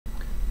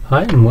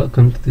Hi and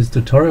welcome to this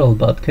tutorial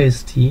about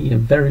KST, a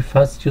very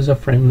fast,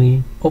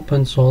 user-friendly,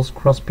 open-source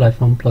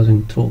cross-platform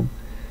plotting tool.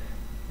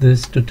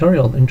 This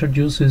tutorial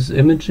introduces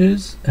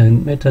images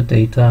and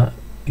metadata,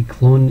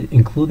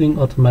 including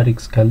automatic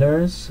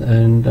scalars,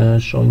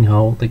 and showing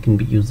how they can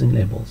be used in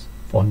labels,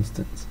 for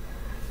instance.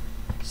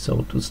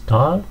 So to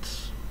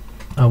start,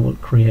 I will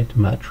create a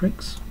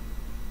matrix,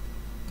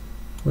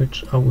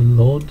 which I will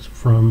load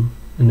from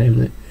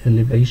an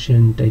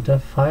elevation data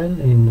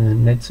file in a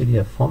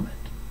netCDF format.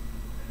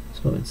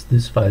 So it's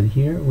this file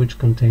here, which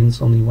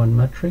contains only one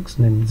matrix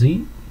named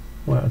Z,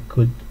 where I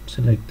could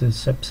select the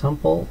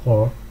subsample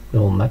or the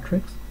whole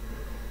matrix.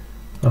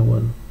 I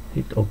will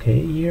hit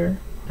OK here,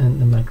 and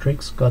the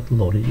matrix got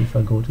loaded. If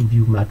I go to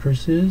View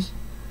Matrices,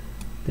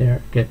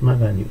 there get my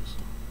values.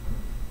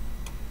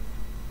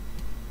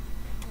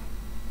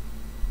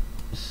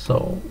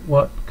 So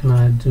what can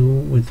I do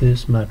with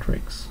this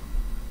matrix?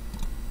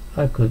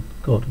 I could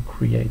go to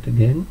Create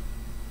again,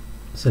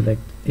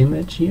 select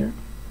Image here,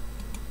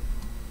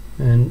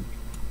 and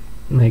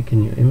make a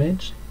new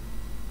image,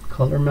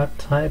 color map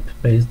type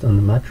based on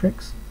the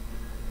matrix.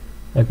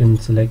 I can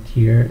select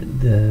here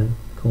the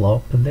color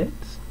palette,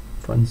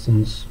 for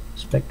instance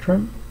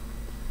spectrum,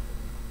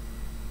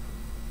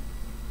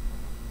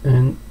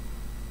 and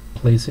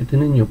place it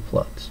in a new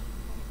plot.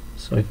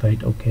 So if I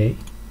hit OK,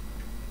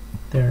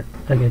 there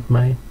I get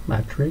my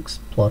matrix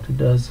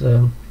plotted as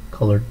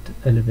colored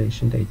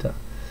elevation data.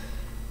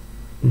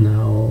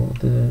 Now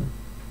the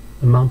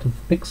amount of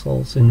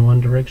pixels in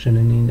one direction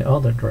and in the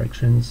other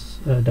direction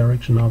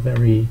are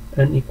very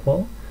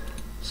unequal.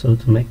 So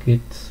to make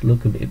it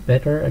look a bit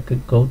better, I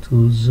could go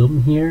to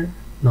zoom here,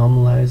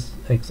 normalize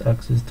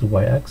x-axis to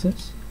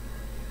y-axis,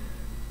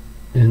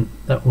 and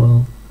that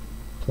will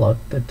plot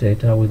the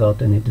data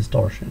without any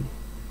distortion.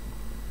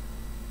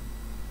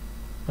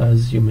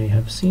 As you may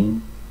have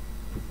seen,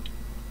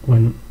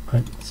 when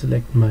I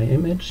select my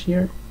image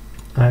here,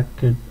 I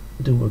could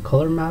do a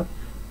color map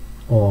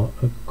or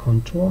a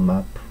contour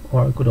map,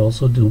 or I could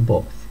also do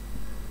both.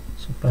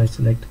 So if I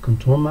select the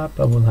contour map,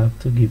 I will have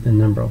to give the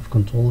number of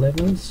contour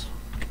levels.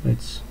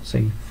 Let's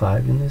say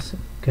 5 in this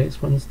case,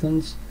 for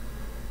instance.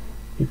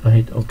 If I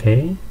hit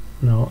OK,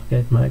 now I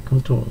get my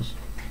contours.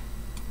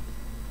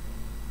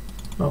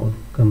 I will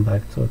come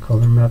back to a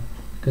color map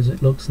because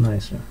it looks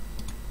nicer.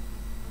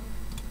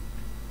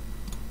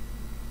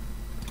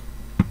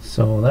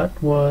 So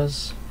that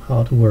was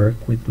how to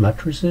work with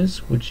matrices,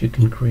 which you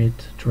can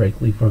create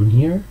directly from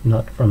here,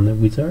 not from the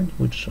wizard,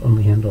 which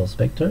only handles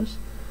vectors,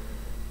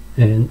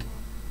 and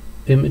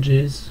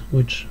images,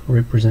 which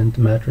represent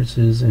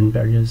matrices in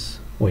various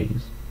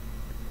ways.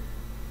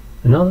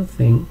 Another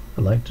thing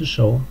I'd like to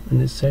show in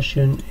this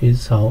session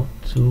is how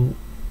to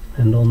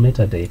handle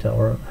metadata,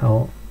 or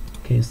how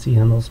KST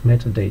handles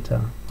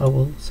metadata. I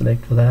will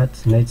select for that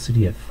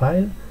netCDF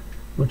file,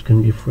 which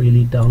can be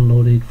freely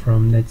downloaded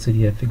from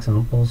netCDF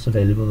examples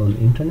available on the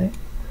internet.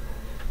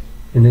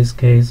 In this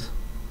case,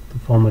 the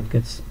format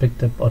gets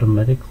picked up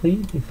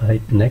automatically. If I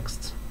hit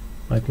next,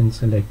 I can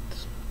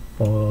select,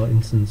 for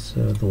instance,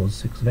 those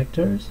 6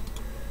 vectors,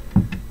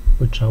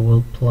 which I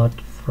will plot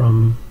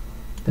from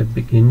the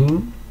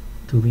beginning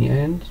to the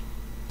end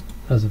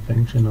as a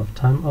function of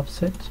time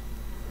offset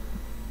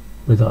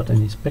without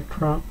any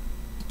spectra,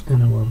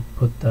 and I will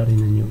put that in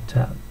a new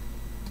tab.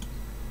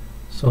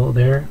 So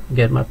there I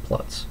get my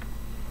plots.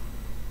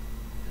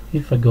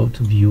 If I go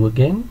to view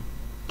again,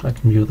 I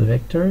can view the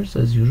vectors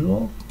as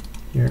usual.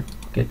 Here,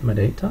 get my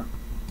data.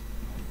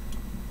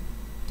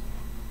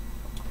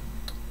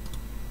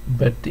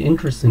 But the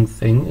interesting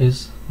thing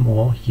is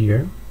more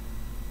here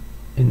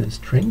in the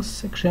strings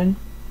section,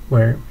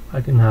 where I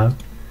can have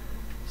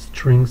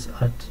strings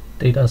at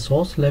data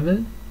source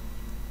level,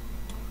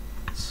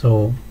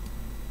 so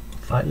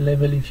file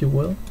level if you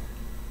will,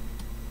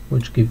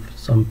 which give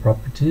some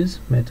properties,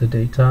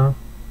 metadata,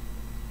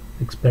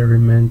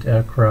 experiment,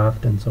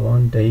 aircraft, and so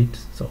on, date,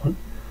 so on.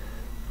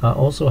 I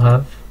also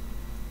have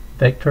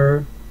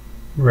vector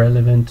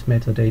relevant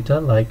metadata,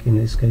 like in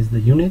this case the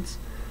units.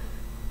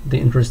 The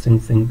interesting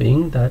thing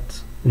being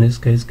that in this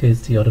case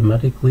KST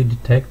automatically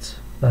detects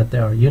that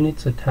there are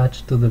units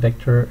attached to the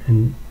vector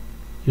and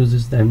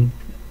uses them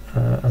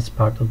as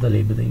part of the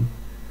labeling.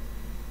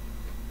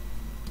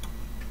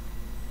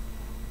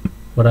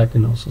 What I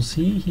can also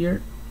see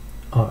here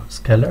are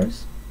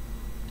scalars.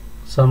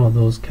 Some of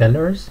those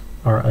scalars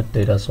are at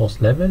data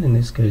source level. In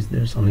this case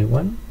there's only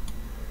one.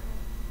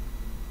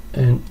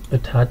 And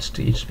attached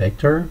to each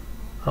vector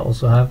I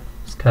also have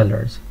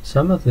scalars.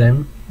 Some of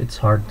them, it's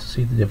hard to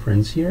see the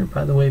difference here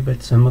by the way,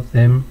 but some of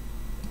them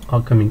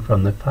are coming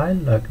from the file,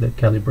 like the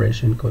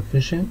calibration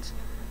coefficients,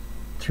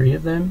 3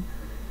 of them,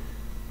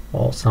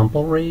 or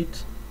sample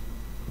rate.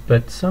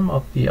 But some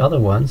of the other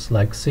ones,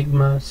 like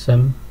sigma,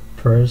 sum,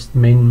 first,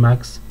 min,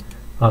 max,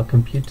 are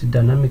computed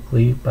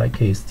dynamically by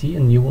KST,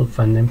 and you will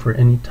find them for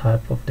any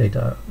type of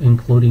data,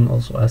 including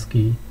also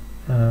ASCII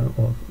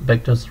or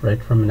vectors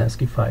read from an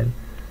ASCII file.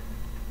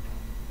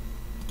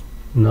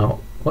 Now,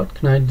 what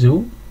can I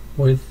do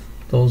with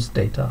those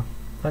data?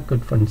 I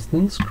could, for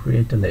instance,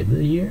 create a label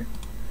here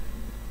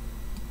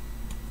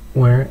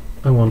where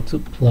I want to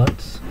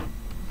plot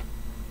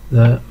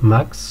the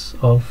max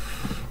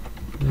of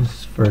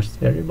this first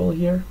variable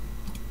here.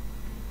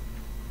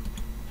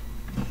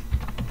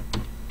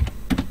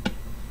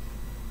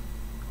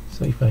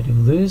 So if I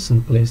do this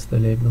and place the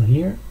label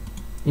here,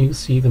 you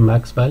see the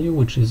max value,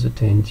 which is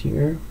attained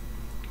here,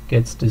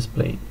 gets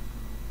displayed.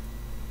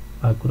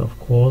 I could of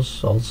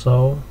course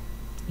also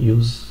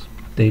use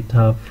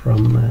data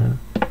from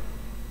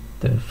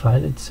the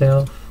file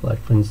itself, like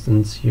for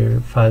instance here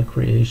file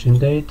creation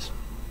date,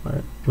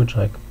 which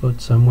I could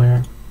put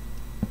somewhere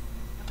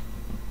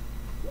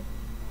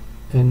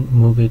and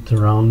move it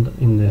around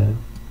in the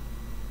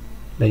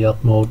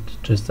layout mode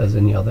just as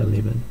any other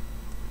label.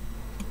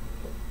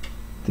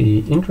 The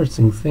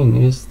interesting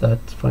thing is that,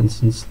 for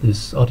instance,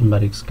 this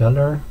automatic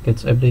scalar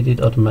gets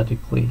updated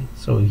automatically.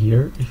 So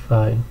here, if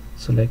I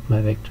select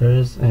my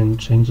vectors and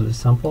change the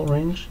sample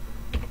range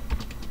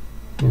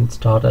and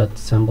start at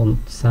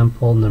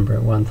sample number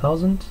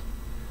 1000,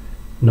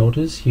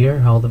 notice here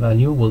how the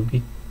value will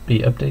be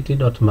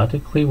updated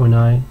automatically when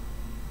I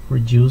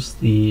reduce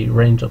the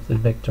range of the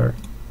vector.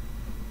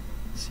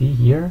 See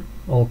here,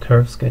 all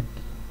curves get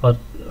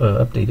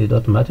updated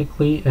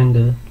automatically, and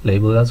the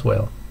label as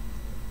well.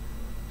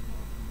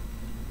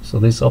 So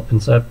this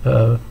opens up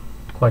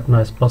quite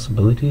nice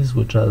possibilities,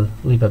 which I'll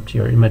leave up to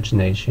your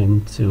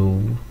imagination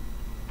to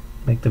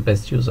make the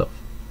best use of.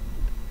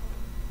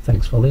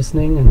 Thanks for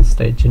listening, and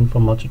stay tuned for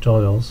more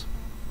tutorials.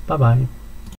 Bye bye.